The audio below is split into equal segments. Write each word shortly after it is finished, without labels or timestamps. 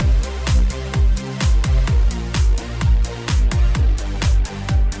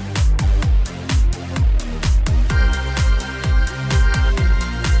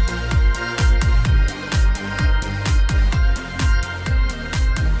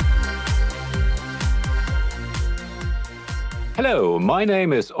Hello, my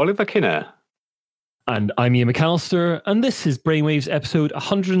name is Oliver Kinner. And I'm Ian McAllister, and this is Brainwaves episode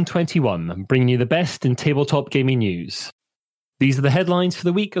 121, bringing you the best in tabletop gaming news. These are the headlines for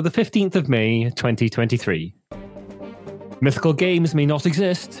the week of the 15th of May, 2023. Mythical games may not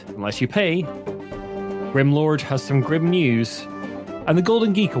exist unless you pay. Grimlord has some grim news, and the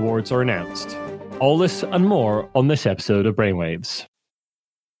Golden Geek Awards are announced. All this and more on this episode of Brainwaves.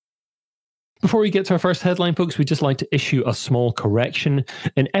 Before we get to our first headline, folks, we'd just like to issue a small correction.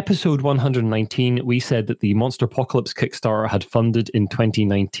 In episode 119, we said that the Monster Apocalypse Kickstarter had funded in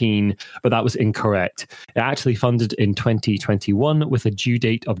 2019, but that was incorrect. It actually funded in 2021 with a due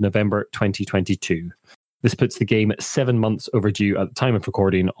date of November 2022. This puts the game 7 months overdue at the time of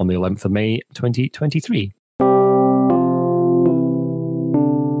recording on the 11th of May 2023.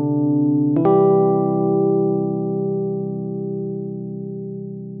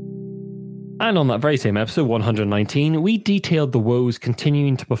 And on that very same episode, 119, we detailed the woes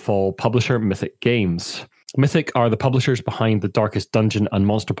continuing to befall publisher Mythic Games. Mythic are the publishers behind the Darkest Dungeon and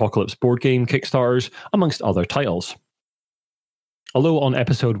Monster Apocalypse board game Kickstarters, amongst other titles. Although on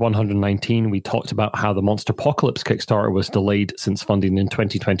episode 119 we talked about how the Monster Apocalypse Kickstarter was delayed since funding in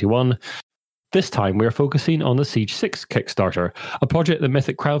 2021, this time we are focusing on the Siege 6 Kickstarter, a project that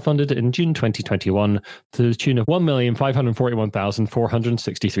Mythic crowdfunded in June 2021 to the tune of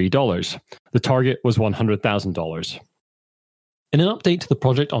 $1,541,463. The target was $100,000. In an update to the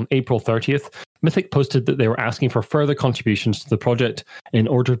project on April 30th, Mythic posted that they were asking for further contributions to the project in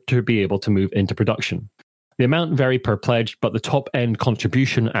order to be able to move into production. The amount varied per pledge, but the top-end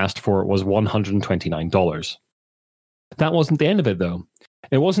contribution asked for was $129. That wasn't the end of it, though.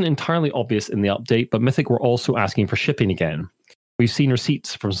 It wasn't entirely obvious in the update, but Mythic were also asking for shipping again. We've seen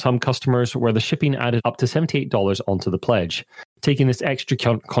receipts from some customers where the shipping added up to $78 onto the pledge, taking this extra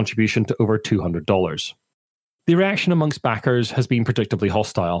contribution to over $200. The reaction amongst backers has been predictably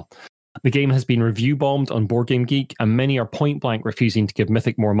hostile. The game has been review bombed on BoardGameGeek, and many are point blank refusing to give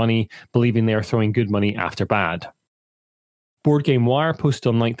Mythic more money, believing they are throwing good money after bad. BoardGameWire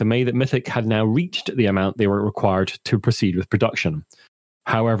posted on 9th of May that Mythic had now reached the amount they were required to proceed with production.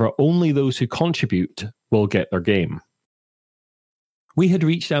 However, only those who contribute will get their game. We had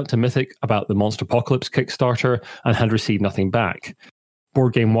reached out to Mythic about the Monster Apocalypse Kickstarter and had received nothing back.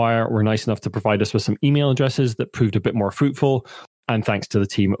 BoardGameWire were nice enough to provide us with some email addresses that proved a bit more fruitful, and thanks to the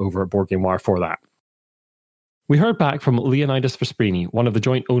team over at BoardGameWire for that. We heard back from Leonidas Vesperini, one of the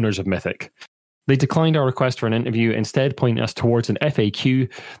joint owners of Mythic. They declined our request for an interview, instead pointing us towards an FAQ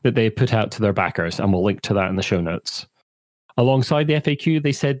that they had put out to their backers, and we'll link to that in the show notes. Alongside the FAQ,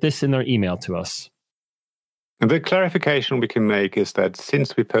 they said this in their email to us. The clarification we can make is that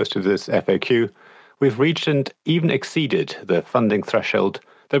since we posted this FAQ, we've reached and even exceeded the funding threshold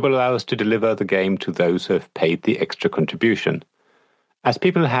that will allow us to deliver the game to those who have paid the extra contribution. As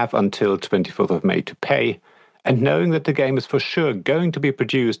people have until 24th of May to pay, and knowing that the game is for sure going to be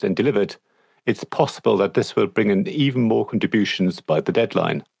produced and delivered, it's possible that this will bring in even more contributions by the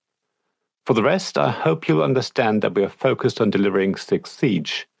deadline. For the rest, I hope you'll understand that we are focused on delivering 6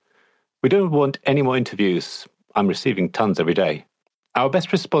 Siege. We don't want any more interviews. I'm receiving tons every day. Our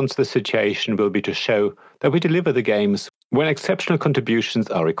best response to the situation will be to show that we deliver the games when exceptional contributions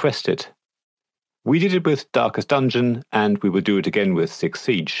are requested. We did it with Darkest Dungeon, and we will do it again with 6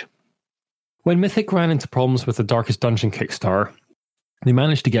 Siege. When Mythic ran into problems with the Darkest Dungeon Kickstarter, they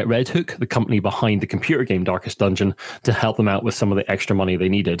managed to get Red Hook, the company behind the computer game Darkest Dungeon, to help them out with some of the extra money they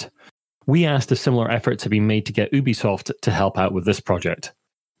needed. We asked if similar efforts had been made to get Ubisoft to help out with this project.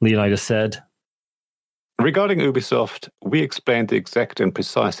 Leonidas said, Regarding Ubisoft, we explained the exact and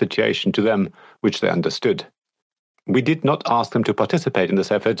precise situation to them, which they understood. We did not ask them to participate in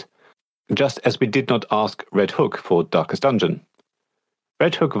this effort, just as we did not ask Red Hook for Darkest Dungeon.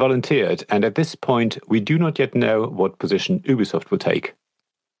 Red Hook volunteered, and at this point we do not yet know what position Ubisoft will take.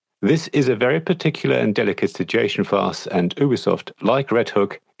 This is a very particular and delicate situation for us, and Ubisoft, like Red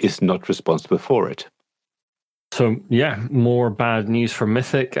Hook, is not responsible for it. So, yeah, more bad news for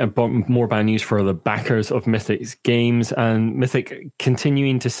Mythic, but more bad news for the backers of Mythic's games, and Mythic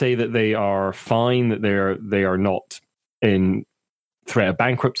continuing to say that they are fine, that they are not in threat of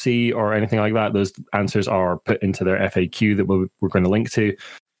bankruptcy or anything like that. Those answers are put into their FAQ that we're going to link to.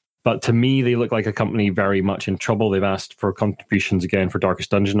 But to me, they look like a company very much in trouble. They've asked for contributions again for Darkest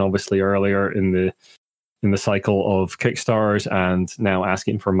Dungeon, obviously earlier in the cycle of Kickstarters, and now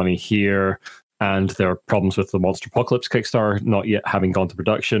asking for money here. And there are problems with the Monster Apocalypse Kickstarter not yet having gone to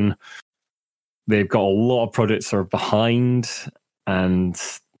production. They've got a lot of projects that are behind, and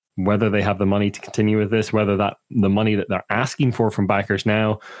whether they have the money to continue with this, whether that the money that they're asking for from backers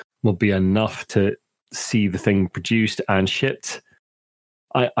now will be enough to see the thing produced and shipped?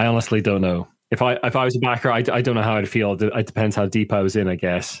 I honestly don't know. If I was a backer, I don't know how I'd feel. It depends how deep I was in, I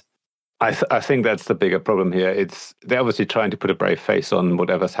guess. I think that's the bigger problem here. They're obviously trying to put a brave face on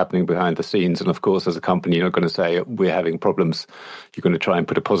whatever's happening behind the scenes. And of course, as a company, you're not going to say we're having problems. You're going to try and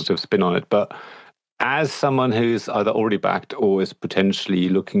put a positive spin on it. But as someone who's either already backed or is potentially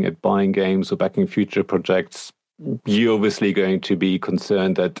looking at buying games or backing future projects, you're obviously going to be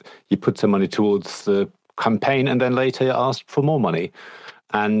concerned that you put some money towards the campaign and then later you're asked for more money.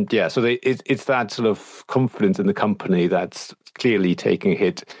 And yeah, so it's that sort of confidence in the company that's clearly taking a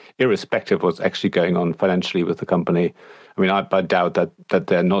hit, irrespective of what's actually going on financially with the company. I mean, I doubt that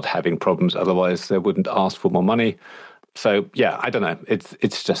they're not having problems. Otherwise, they wouldn't ask for more money. So yeah, I don't know.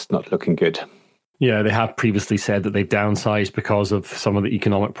 It's just not looking good. Yeah, they have previously said that they've downsized because of some of the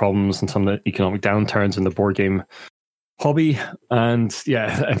economic problems and some of the economic downturns in the board game hobby. And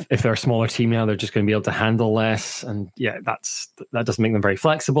yeah, if they're a smaller team now, they're just going to be able to handle less. And yeah, that doesn't make them very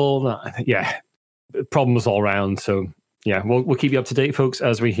flexible. Yeah, problems all around. So yeah, we'll keep you up to date, folks,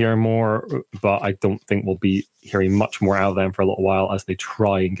 as we hear more. But I don't think we'll be hearing much more out of them for a little while as they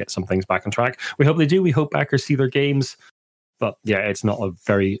try and get some things back on track. We hope they do. We hope backers see their games. But yeah, it's not a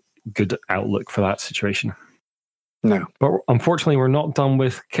very good outlook for that situation. No. But unfortunately, we're not done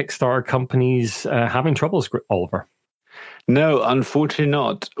with Kickstarter companies having troubles, Oliver. No, unfortunately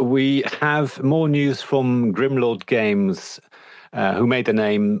not. We have more news from Grimlord Games, who made a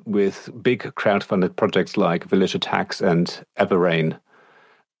name with big crowdfunded projects like Village Attacks and Everrain.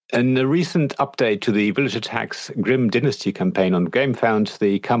 In a recent update to the Village Attacks Grim Dynasty campaign on GameFound,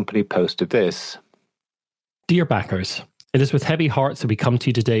 the company posted this. Dear backers, it is with heavy hearts that we come to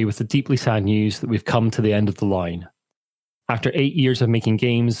you today with the deeply sad news that we've come to the end of the line. After 8 years of making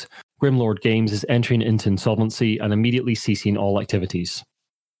games, Grimlord Games is entering into insolvency and immediately ceasing all activities.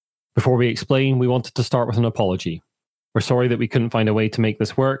 Before we explain, we wanted to start with an apology. We're sorry that we couldn't find a way to make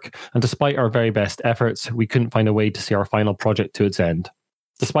this work, and despite our very best efforts, we couldn't find a way to see our final project to its end.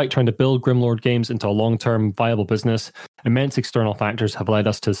 Despite trying to build Grimlord Games into a long-term viable business, immense external factors have led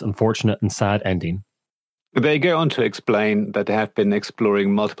us to this unfortunate and sad ending. They go on to explain that they have been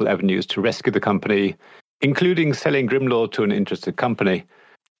exploring multiple avenues to rescue the company, including selling Grimlord to an interested company.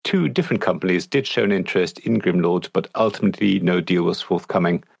 2 different companies did show an interest in Grimlord, but ultimately no deal was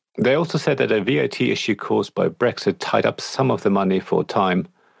forthcoming. They also said that a VAT issue caused by Brexit tied up some of the money for a time.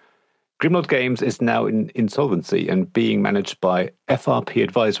 Grimlord Games is now in insolvency and being managed by FRP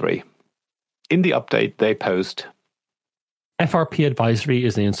Advisory. In the update, they post, FRP Advisory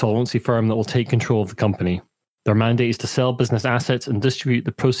is the insolvency firm that will take control of the company. Their mandate is to sell business assets and distribute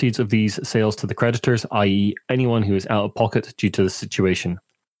the proceeds of these sales to the creditors, i.e. anyone who is out of pocket due to the situation.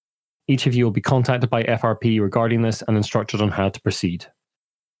 Each of you will be contacted by FRP regarding this and instructed on how to proceed.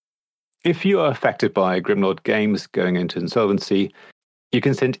 If you are affected by Grimlord Games going into insolvency, you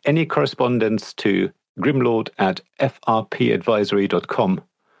can send any correspondence to grimlord@frpadvisory.com.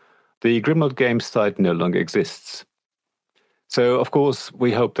 The Grimlord Games site no longer exists. So, of course,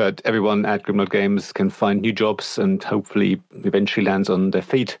 we hope that everyone at Grimlord Games can find new jobs and hopefully eventually lands on their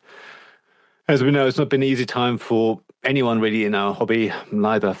feet. As we know, it's not been an easy time for anyone really in our hobby,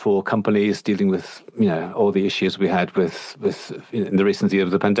 neither for companies dealing with, all the issues we had with in the recency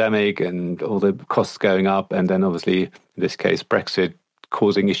of the pandemic and all the costs going up, and then obviously in this case Brexit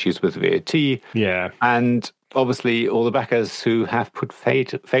causing issues with VAT. Yeah, and obviously all the backers who have put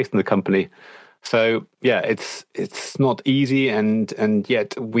faith in the company. So yeah, it's not easy, and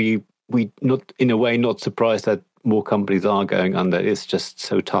yet we not in a way not surprised that more companies are going under. It's just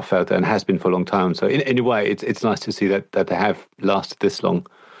so tough out there and has been for a long time. So in a way, it's nice to see that they have lasted this long.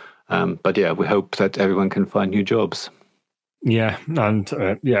 But yeah, we hope that everyone can find new jobs. Yeah, and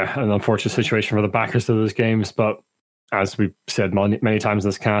an unfortunate situation for the backers of those games. But as we've said many times in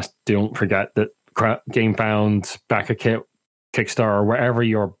this cast, don't forget that GameFound, Back a Kit, Kickstarter, wherever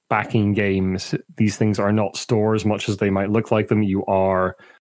you're backing games, these things are not stores, much as they might look like them. You are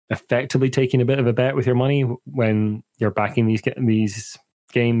effectively taking a bit of a bet with your money when you're backing these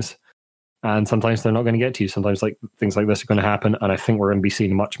games, and sometimes they're not going to get to you. Sometimes things like this are going to happen, and I think we're going to be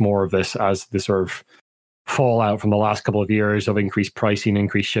seeing much more of this as the sort of fallout from the last couple of years of increased pricing,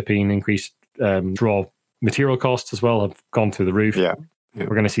 increased shipping, increased raw material costs as well have gone through the roof. Yeah. We're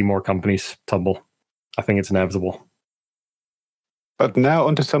going to see more companies tumble. I think it's inevitable. But now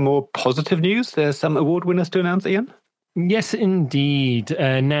onto some more positive news. There's some award winners to announce, Ian. Yes, indeed.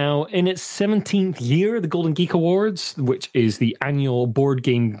 Now, in its 17th year, the Golden Geek Awards, which is the annual Board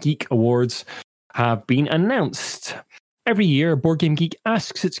Game Geek Awards, have been announced. Every year, Board Game Geek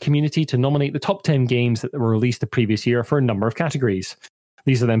asks its community to nominate the top 10 games that were released the previous year for a number of categories.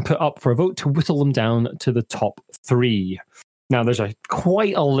 These are then put up for a vote to whittle them down to the top 3. Now, there's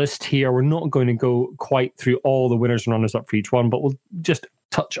quite a list here. We're not going to go quite through all the winners and runners-up for each one, but we'll just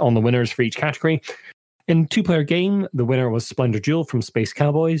touch on the winners for each category. In two-player game, the winner was Splendor Duel from Space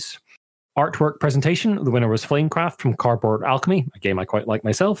Cowboys. Artwork presentation, the winner was Flamecraft from Cardboard Alchemy, a game I quite like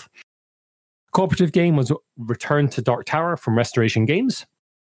myself. Cooperative game was Return to Dark Tower from Restoration Games.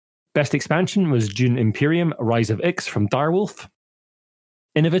 Best expansion was Dune Imperium, Rise of Ix from Direwolf.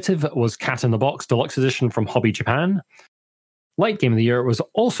 Innovative was Cat in the Box Deluxe Edition from Hobby Japan. Light Game of the Year was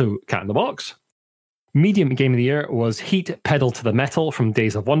also Cat in the Box. Medium Game of the Year was Heat Pedal to the Metal from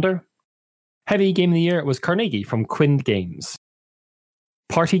Days of Wonder. Heavy Game of the Year was Carnegie from Quind Games.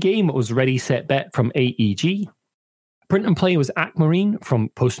 Party Game was Ready Set Bet from AEG. Print and Play was Aquamarine from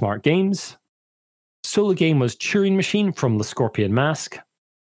Postmark Games. Solo Game was Turing Machine from The Scorpion Mask.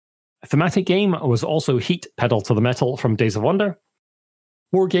 Thematic Game was also Heat Pedal to the Metal from Days of Wonder.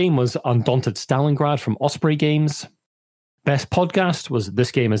 War Game was Undaunted Stalingrad from Osprey Games. Best Podcast was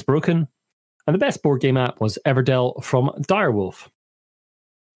This Game is Broken. And the best board game app was Everdell from Direwolf.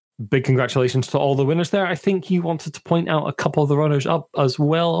 Big congratulations to all the winners there. I think you wanted to point out a couple of the runners-up as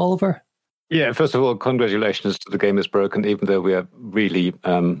well, Oliver. Yeah, first of all, congratulations to The Game is Broken, even though we are really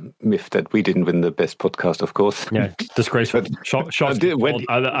miffed that we didn't win the best podcast, of course. Yeah, disgraceful. Shots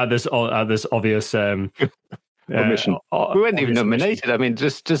at this obvious... Permission. We weren't even nominated. I mean,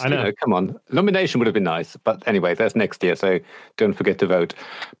 just come on. Nomination would have been nice. But anyway, that's next year, so don't forget to vote.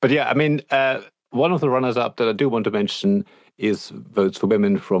 But yeah, I mean, one of the runners-up that I do want to mention is Votes for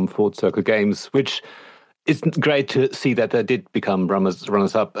Women from Fourth Circle Games, which is great to see that they did become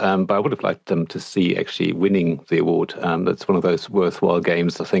runners-up, but I would have liked them to see actually winning the award. That's one of those worthwhile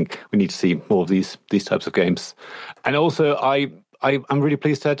games. I think we need to see more of these types of games. And also, I'm really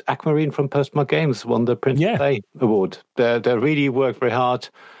pleased that Aquamarine from Postmark Games won the Print and Play award. They really worked very hard,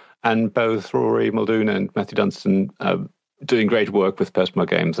 and both Rory Muldoon and Matthew Dunstan doing great work with Postmark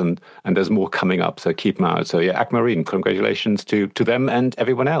Games, and there's more coming up, so keep them out. So yeah, Aquamarine, congratulations to them and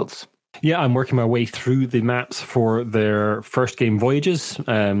everyone else. Yeah, I'm working my way through the maps for their first game Voyages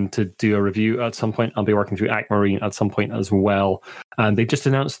to do a review at some point. I'll be working through Aquamarine at some point as well. And they just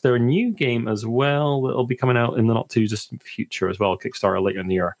announced their new game as well that'll be coming out in the not too distant future as well, Kickstarter later in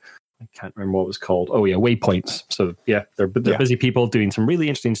the year. I can't remember what it was called. Oh yeah, Waypoints. So yeah, they're busy people doing some really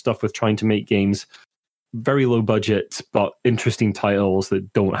interesting stuff with trying to make games very low budget, but interesting titles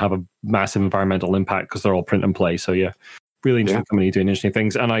that don't have a massive environmental impact because they're all print and play. So yeah, really interesting company doing interesting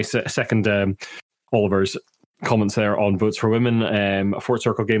things. And I second Oliver's comments there on Votes for Women. Fourth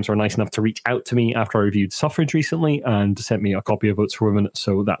Circle Games were nice enough to reach out to me after I reviewed Suffrage recently and sent me a copy of Votes for Women.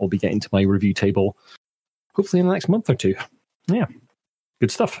 So that will be getting to my review table hopefully in the next month or two. Yeah,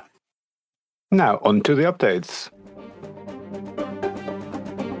 good stuff. Now on to the updates.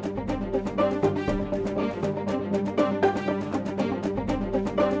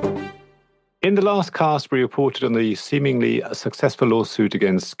 In the last cast, we reported on the seemingly successful lawsuit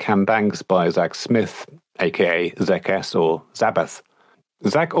against Cam Banks by Zach Smith, aka Zach S. or Zabbath.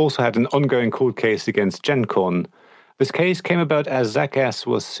 Zach also had an ongoing court case against Gen Con. This case came about as Zach S.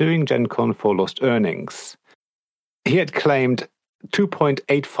 was suing Gen Con for lost earnings. He had claimed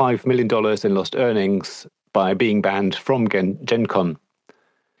 $2.85 million in lost earnings by being banned from Gen Con.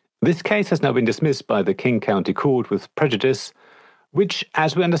 This case has now been dismissed by the King County Court with prejudice, which,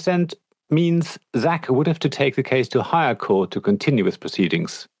 as we understand, means Zach would have to take the case to a higher court to continue with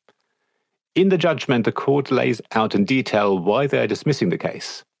proceedings. In the judgment, the court lays out in detail why they are dismissing the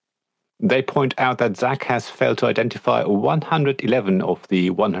case. They point out that Zach has failed to identify 111 of the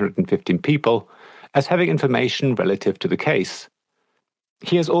 115 people as having information relative to the case.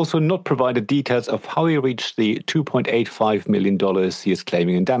 He has also not provided details of how he reached the $2.85 million he is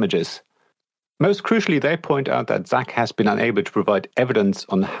claiming in damages. Most crucially, they point out that Zach has been unable to provide evidence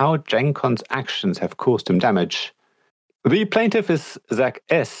on how Gen Con's actions have caused him damage. The plaintiff is Zach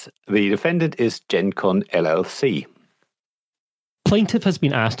S. The defendant is Gen Con LLC. Plaintiff has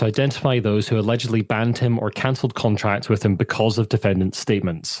been asked to identify those who allegedly banned him or cancelled contracts with him because of defendant's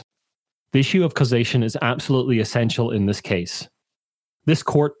statements. The issue of causation is absolutely essential in this case. This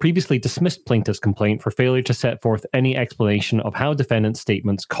court previously dismissed plaintiff's complaint for failure to set forth any explanation of how defendant's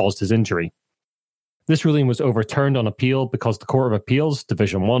statements caused his injury. This ruling was overturned on appeal because the Court of Appeals,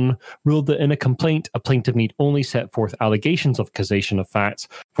 Division 1, ruled that in a complaint, a plaintiff need only set forth allegations of causation of facts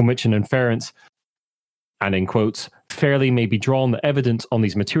from which an inference, and in quotes, fairly may be drawn that evidence on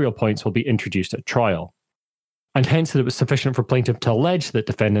these material points will be introduced at trial. And hence that it was sufficient for plaintiff to allege that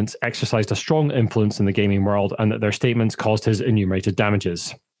defendants exercised a strong influence in the gaming world and that their statements caused his enumerated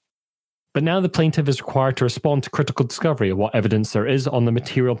damages. But now the plaintiff is required to respond to critical discovery of what evidence there is on the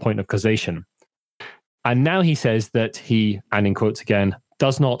material point of causation. And now he says that he, and in quotes again,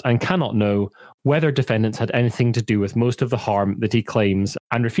 does not and cannot know whether defendants had anything to do with most of the harm that he claims,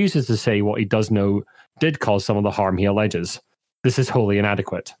 and refuses to say what he does know did cause some of the harm he alleges. This is wholly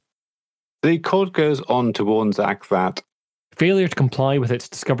inadequate. The court goes on to warn Zach that failure to comply with its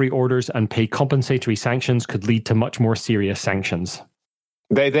discovery orders and pay compensatory sanctions could lead to much more serious sanctions.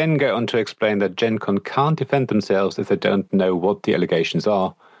 They then go on to explain that Gen Con can't defend themselves if they don't know what the allegations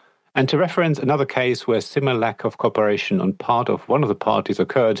are, and to reference another case where similar lack of cooperation on part of one of the parties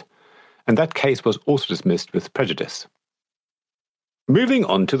occurred, and that case was also dismissed with prejudice. Moving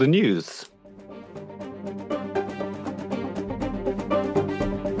on to the news.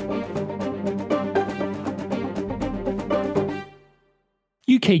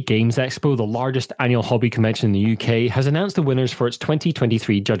 UK Games Expo, the largest annual hobby convention in the UK, has announced the winners for its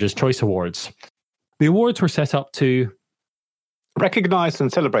 2023 Judges' Choice Awards. The awards were set up to recognise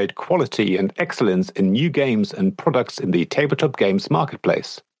and celebrate quality and excellence in new games and products in the tabletop games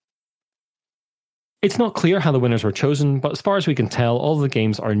marketplace. It's not clear how the winners were chosen, but as far as we can tell, all of the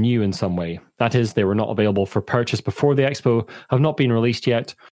games are new in some way. That is, they were not available for purchase before the expo, have not been released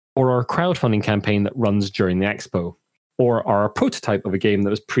yet, or are a crowdfunding campaign that runs during the expo, or are a prototype of a game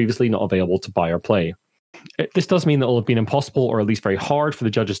that was previously not available to buy or play. This does mean that it will have been impossible, or at least very hard, for the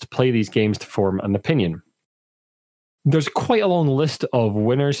judges to play these games to form an opinion. There's quite a long list of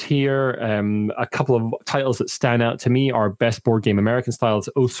winners here. A couple of titles that stand out to me are Best Board Game American Style's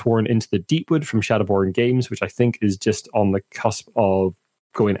Oathsworn Into the Deepwood from Shadowborn Games, which I think is just on the cusp of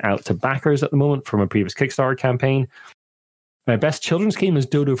going out to backers at the moment from a previous Kickstarter campaign. Best Children's Game is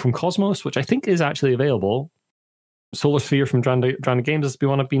Dodo from Cosmos, which I think is actually available. Solar Sphere from Dranda Games is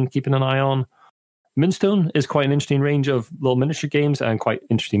one I've been keeping an eye on. Moonstone is quite an interesting range of little miniature games and quite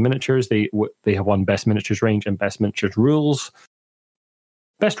interesting miniatures. They have won Best Miniatures Range and Best Miniatures Rules.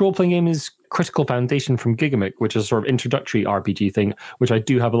 Best role-playing game is Critical Foundation from Gigamic, which is a sort of introductory RPG thing, which I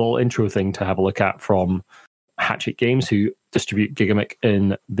do have a little intro thing to have a look at from Hatchet Games, who distribute Gigamic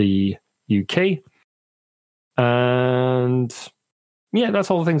in the UK. And yeah,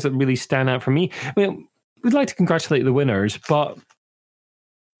 that's all the things that really stand out for me. I mean, we'd like to congratulate the winners, but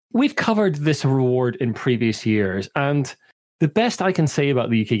we've covered this award in previous years, and the best I can say about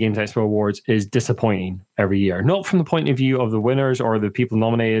the UK Games Expo Awards is disappointing every year. Not from the point of view of the winners or the people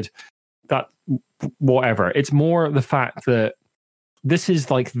nominated, that whatever. It's more the fact that this is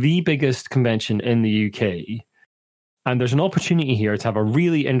like the biggest convention in the UK, and there's an opportunity here to have a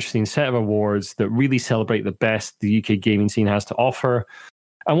really interesting set of awards that really celebrate the best the UK gaming scene has to offer.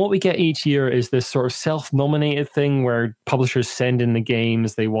 And what we get each year is this sort of self-nominated thing where publishers send in the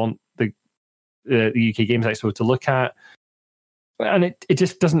games they want the UK Games Expo to look at. And it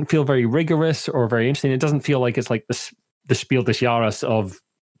just doesn't feel very rigorous or very interesting. It doesn't feel like it's like the Spiel des Jahres of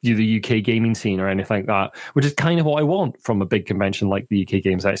the UK gaming scene or anything like that, which is kind of what I want from a big convention like the UK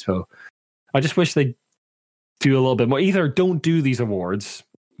Games Expo. I just wish they'd do a little bit more. Either don't do these awards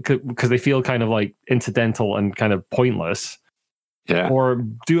because they feel kind of like incidental and kind of pointless, yeah, or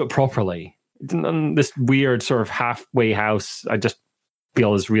do it properly. This weird sort of halfway house, I just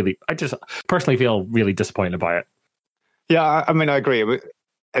personally feel really disappointed by it. Yeah, I mean, I agree.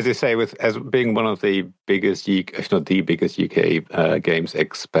 As you say, as being one of the biggest, if not the biggest UK Games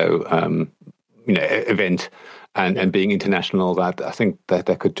Expo, event, and being international, that I think that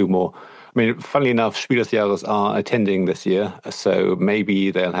they could do more. I mean, funnily enough, Spiel des Jahres are attending this year, so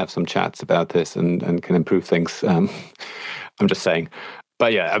maybe they'll have some chats about this and can improve things. I'm just saying.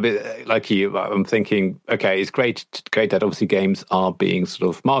 But yeah, I mean, like you, I'm thinking, okay, it's great that obviously games are being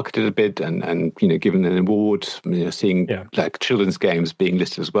sort of marketed a bit and given an award. Seeing like children's games being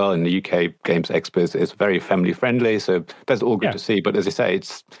listed as well in the UK Games Expo is very family friendly, so that's all good to see. But as I say,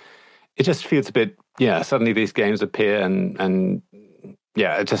 it just feels a bit, suddenly these games appear and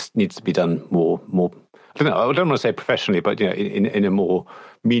it just needs to be done more. I don't want to say professionally, but in a more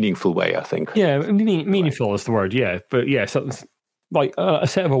meaningful way, I think. Yeah, meaningful is the word. Yeah, but something like a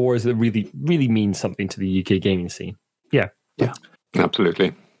set of awards that really, really means something to the UK gaming scene. Yeah,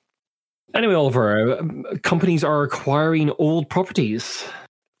 absolutely. Anyway, Oliver, companies are acquiring old properties.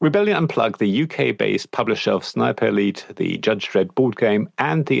 Rebellion Unplugged, the UK-based publisher of Sniper Elite, the Judge Dredd board game,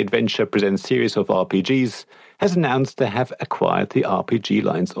 and the Adventure Presents series of RPGs, has announced they have acquired the RPG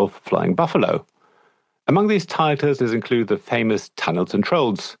lines of Flying Buffalo. Among these titles include the famous Tunnels and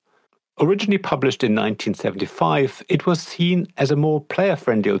Trolls. Originally published in 1975, it was seen as a more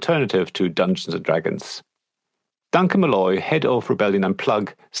player-friendly alternative to Dungeons & Dragons. Duncan Malloy, head of Rebellion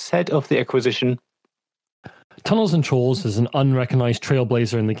Unplugged, said of the acquisition, Tunnels and Trolls is an unrecognised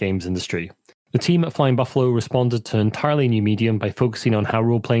trailblazer in the games industry. The team at Flying Buffalo responded to an entirely new medium by focusing on how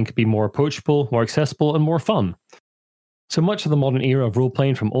role-playing could be more approachable, more accessible, and more fun. So much of the modern era of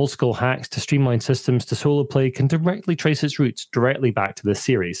role-playing, from old-school hacks to streamlined systems to solo play, can directly trace its roots directly back to this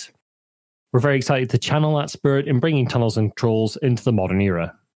series. We're very excited to channel that spirit in bringing Tunnels and Trolls into the modern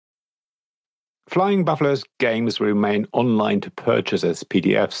era. Flying Buffalo's games remain online to purchase as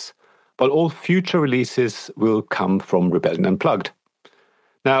PDFs, but all future releases will come from Rebellion Unplugged.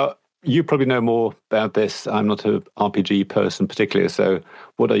 Now, you probably know more about this. I'm not an RPG person particularly, so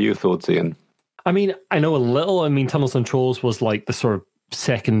what are your thoughts, Ian? I mean, I know a little. I mean, Tunnels and Trolls was like the sort of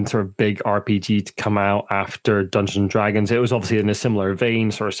second sort of big RPG to come out after Dungeons and Dragons. It was obviously in a similar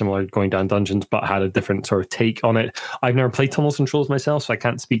vein, sort of similar going down dungeons, but had a different sort of take on it. I've never played Tunnels and Trolls myself, so I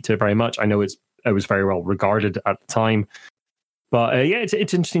can't speak to it very much. I know it was very well regarded at the time. But yeah, it's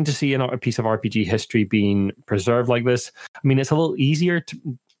interesting to see a piece of RPG history being preserved like this. I mean, it's a little easier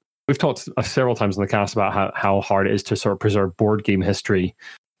to... We've talked several times in the cast about how hard it is to sort of preserve board game history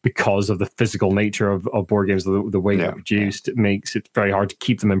because of the physical nature of board games, the way they're produced. It makes it very hard to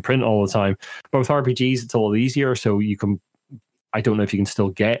keep them in print all the time. But with RPGs, it's a little easier. So you can... I don't know if you can still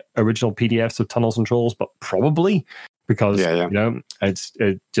get original PDFs of Tunnels and Trolls, but probably, because you know it's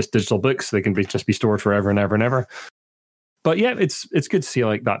just digital books. They can just be stored forever and ever and ever. But yeah, it's good to see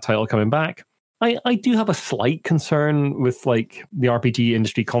like that title coming back. I do have a slight concern with like the RPG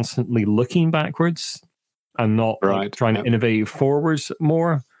industry constantly looking backwards and not trying to innovate forwards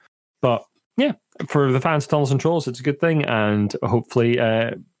more. But yeah, for the fans of Tunnels and Trolls, it's a good thing, and hopefully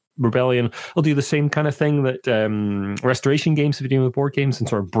Rebellion will do the same kind of thing that Restoration Games have been doing with board games, and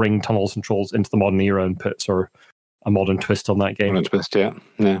sort of bring Tunnels and Trolls into the modern era and put sort of a modern twist on that game. Modern twist, yeah.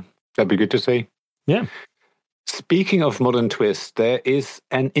 That'd be good to see. Yeah. Speaking of modern twists, there is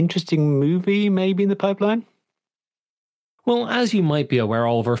an interesting movie maybe in the pipeline? Well, as you might be aware,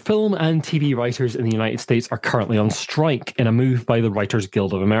 Oliver, film and TV writers in the United States are currently on strike in a move by the Writers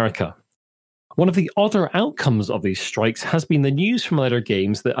Guild of America. One of the odder outcomes of these strikes has been the news from later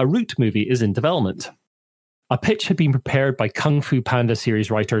games that a Root movie is in development. A pitch had been prepared by Kung Fu Panda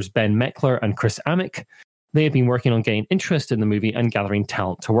series writers Ben Meckler and Chris Amick. They had been working on getting interest in the movie and gathering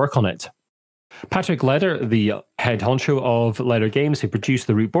talent to work on it. Patrick Leder, the head honcho of Leder Games, who produced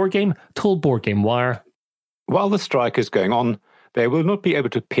the Root board game, told Board Game Wire, "While the strike is going on, they will not be able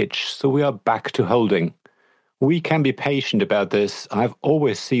to pitch, so we are back to holding. We can be patient about this. I've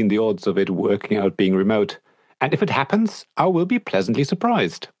always seen the odds of it working out being remote, and if it happens, I will be pleasantly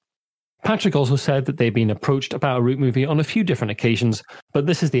surprised." Patrick also said that they've been approached about a Root movie on a few different occasions, but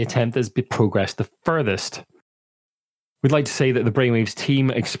this is the attempt that's been progressed the furthest. We'd like to say that the Brainwaves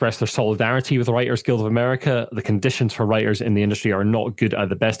team expressed their solidarity with the Writers Guild of America. The conditions for writers in the industry are not good at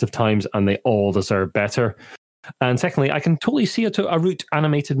the best of times, and they all deserve better. And secondly, I can totally see a Root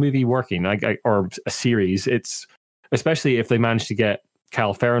animated movie working, or a series. It's especially if they manage to get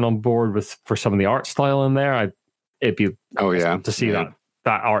Kyle Ferrin on board for some of the art style in there. It'd be awesome to see that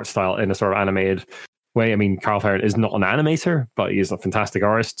art style in a sort of animated way. I mean, Kyle Ferrin is not an animator, but he is a fantastic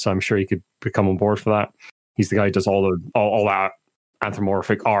artist, so I'm sure he could come on board for that. He's the guy who does all that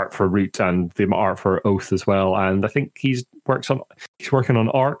anthropomorphic art for Root and the art for Oath as well. And I think he's working on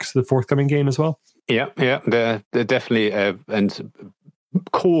Arcs, the forthcoming game as well. Yeah, they're definitely and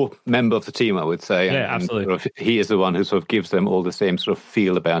core member of the team, I would say. Yeah, absolutely. And he is the one who sort of gives them all the same sort of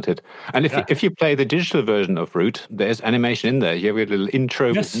feel about it. And if you play the digital version of Root, there's animation in there. You have a little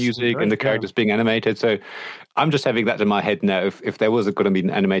intro with music and the characters being animated. So I'm just having that in my head now. If there was going to be an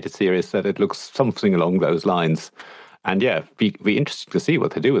animated series, that it looks something along those lines. And yeah, be interesting to see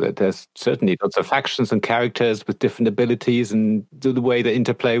what they do with it. There's certainly lots of factions and characters with different abilities and the way they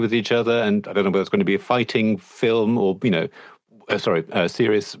interplay with each other. And I don't know whether it's going to be a fighting film or,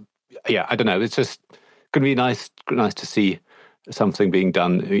 series. Yeah, I don't know. It's just going to be nice to see something being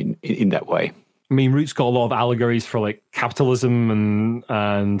done in that way. I mean, Root's got a lot of allegories for like capitalism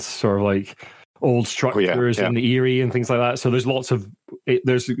and sort of like old structures and the eerie and things like that. So there's lots of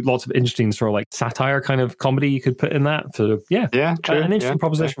interesting sort of like satire kind of comedy you could put in that. So true. An interesting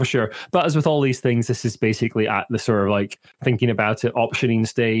proposition for sure. But as with all these things, this is basically at the sort of like thinking about it, optioning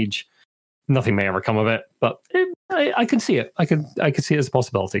stage. Nothing may ever come of it, but I can see it. I can see it as a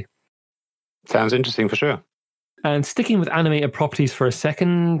possibility. Sounds interesting for sure. And sticking with animated properties for a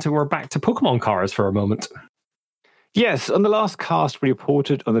second, we're back to Pokemon cards for a moment. Yes, on the last cast, we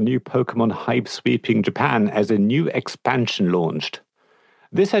reported on the new Pokemon hype sweeping Japan as a new expansion launched.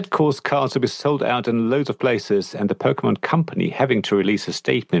 This had caused cards to be sold out in loads of places, and the Pokemon company having to release a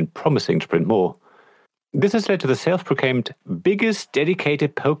statement promising to print more. This has led to the self-proclaimed biggest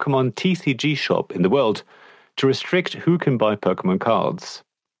dedicated Pokemon TCG shop in the world to restrict who can buy Pokemon cards.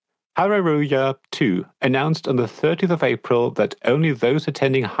 Hararuya 2 announced on the 30th of April that only those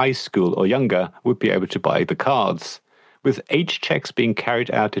attending high school or younger would be able to buy the cards, with age checks being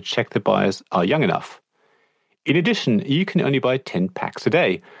carried out to check the buyers are young enough. In addition, you can only buy 10 packs a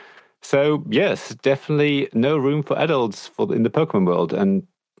day. So, yes, definitely no room for adults in the Pokemon world. And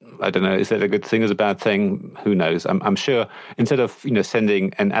I don't know, is that a good thing or a bad thing? Who knows? I'm sure instead of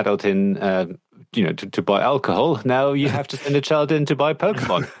sending an adult in to buy alcohol, now you have to send a child in to buy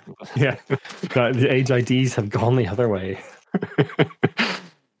Pokemon. Yeah, the age IDs have gone the other way.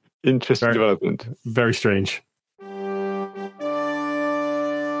 Interesting development. Very strange.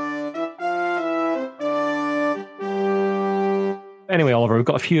 Anyway, Oliver, we've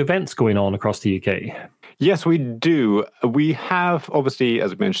got a few events going on across the UK. Yes, we do. We have, obviously,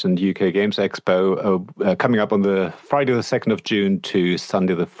 as I mentioned, UK Games Expo coming up on the Friday the 2nd of June to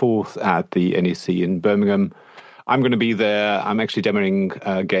Sunday the 4th at the NEC in Birmingham. I'm going to be there. I'm actually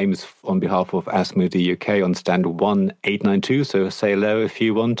demoing games on behalf of Asmodee UK on stand 1892, so say hello if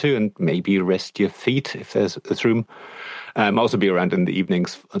you want to, and maybe rest your feet if there's room. I'll also be around in the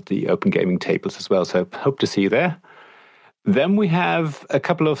evenings at the open gaming tables as well, so hope to see you there. Then we have a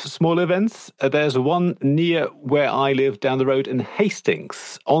couple of small events. There's one near where I live down the road in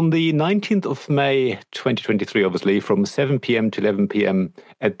Hastings on the 19th of May 2023, obviously, from 7 p.m. to 11 p.m.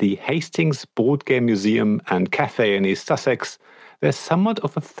 at the Hastings Board Game Museum and Cafe in East Sussex. There's somewhat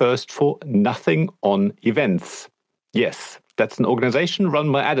of a first for Nothing On events. Yes, that's an organisation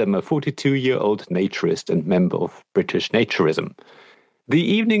run by Adam, a 42-year-old naturist and member of British Naturism. The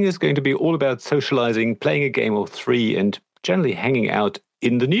evening is going to be all about socialising, playing a game or three, and generally hanging out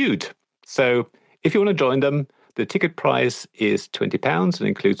in the nude. So if you want to join them, the ticket price is £20 and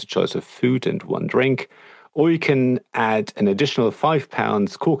includes a choice of food and one drink, or you can add an additional £5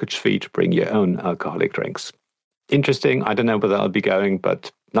 corkage fee to bring your own alcoholic drinks. Interesting. I don't know whether I'll be going,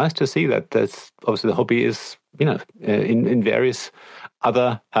 but nice to see that there's obviously the hobby is, in various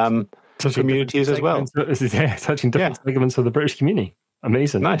other communities as well. Touching different segments of the British community.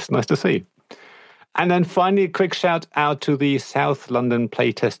 Amazing. Nice to see. And then finally, a quick shout out to the South London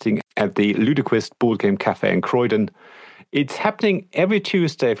playtesting at the Ludicrous Board Game Cafe in Croydon. It's happening every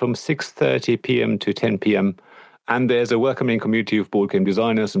Tuesday from 6:30 p.m. to 10 p.m. And there's a welcoming community of board game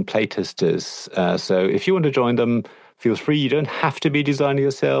designers and playtesters. So if you want to join them, feel free. You don't have to be a designer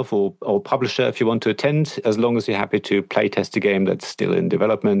yourself or publisher if you want to attend, as long as you're happy to playtest a game that's still in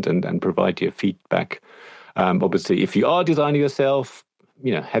development and provide your feedback. Obviously, if you are designing yourself,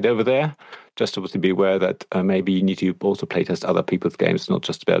 head over there. Just obviously be aware that maybe you need to also playtest other people's games, not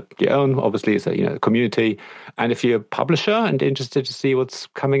just about your own. Obviously, it's a community. And if you're a publisher and interested to see what's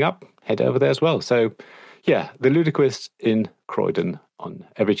coming up, head over there as well. So, yeah, the Ludicrous in Croydon on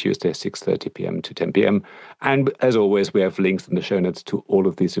every Tuesday, 6:30 p.m. to 10 p.m. And as always, we have links in the show notes to all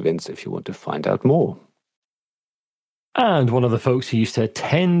of these events if you want to find out more. And one of the folks who used to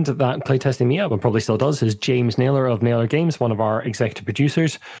attend that playtesting meetup, and probably still does, is James Naylor of Naylor Games, one of our executive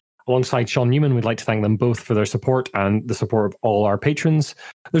producers. Alongside Sean Newman, we'd like to thank them both for their support and the support of all our patrons.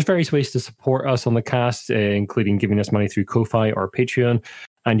 There's various ways to support us on the cast, including giving us money through Ko-Fi or Patreon.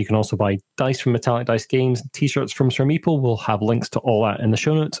 And you can also buy dice from Metallic Dice Games, t-shirts from Sir Meeple. We'll have links to all that in the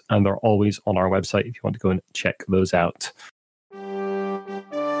show notes, and they're always on our website if you want to go and check those out.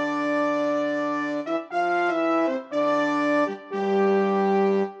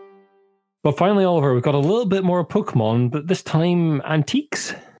 But finally, Oliver, we've got a little bit more Pokemon, but this time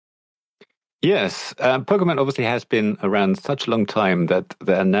antiques. Yes, Pokemon obviously has been around such a long time that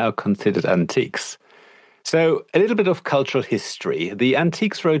they are now considered antiques. So, a little bit of cultural history. The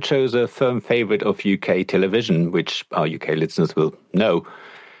Antiques Roadshow is a firm favourite of UK television, which our UK listeners will know.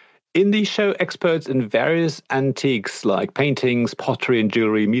 In the show, experts in various antiques like paintings, pottery and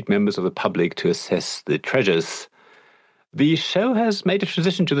jewellery meet members of the public to assess the treasures. The show has made a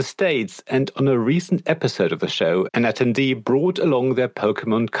transition to the States, and on a recent episode of the show, an attendee brought along their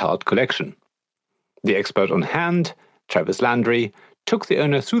Pokemon card collection. The expert on hand, Travis Landry, took the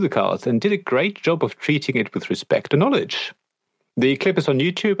owner through the cards and did a great job of treating it with respect and knowledge. The clip is on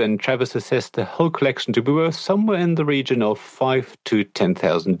YouTube, and Travis assessed the whole collection to be worth somewhere in the region of $5,000 to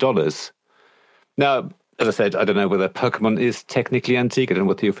 $10,000. Now, as I said, I don't know whether Pokemon is technically antique. I don't know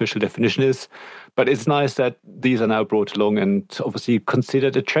what the official definition is. But it's nice that these are now brought along and obviously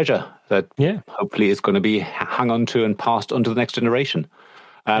considered a treasure that hopefully is going to be hung on to and passed on to the next generation.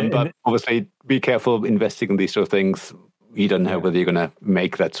 But obviously, be careful investing in these sort of things. You don't know whether you're going to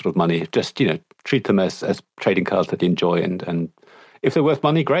make that sort of money. Just, treat them as trading cards that you enjoy. And if they're worth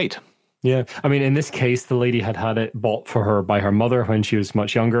money, great. Yeah. I mean, in this case, the lady had it bought for her by her mother when she was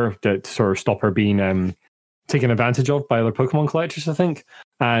much younger to sort of stop her being taken advantage of by other Pokemon collectors, I think.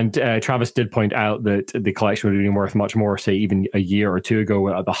 And Travis did point out that the collection would have been worth much more, say, even a year or two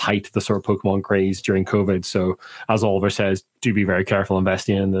ago at the height of the sort of Pokemon craze during COVID. So, as Oliver says, do be very careful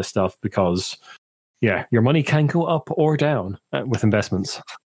investing in this stuff because, yeah, your money can go up or down with investments.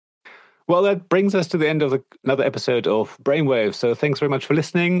 Well, that brings us to the end of another episode of Brainwaves. So thanks very much for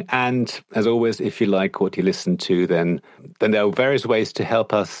listening. And as always, if you like what you listen to, then there are various ways to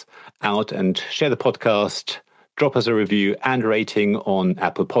help us out and share the podcast, drop us a review and rating on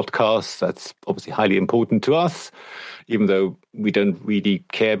Apple Podcasts. That's obviously highly important to us. Even though we don't really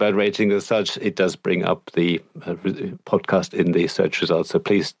care about ratings as such, it does bring up the podcast in the search results. So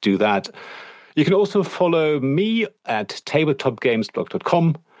please do that. You can also follow me at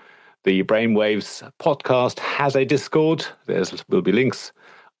tabletopgamesblog.com. The Brainwaves podcast has a Discord. There will be links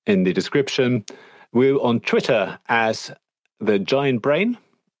in the description. We're on Twitter as The Giant Brain,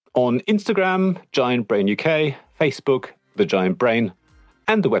 on Instagram, Giant Brain UK, Facebook, The Giant Brain,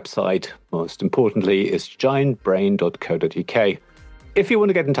 and the website, most importantly, is giantbrain.co.uk. If you want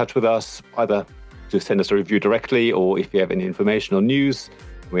to get in touch with us, either to send us a review directly or if you have any information or news,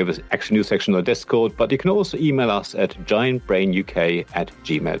 we have an actual news section on Discord, but you can also email us at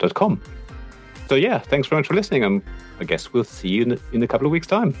giantbrainuk@gmail.com. So yeah, thanks very much for listening. I guess we'll see you in a couple of weeks'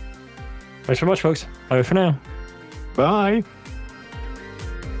 time. Thanks very much, folks. Bye for now. Bye.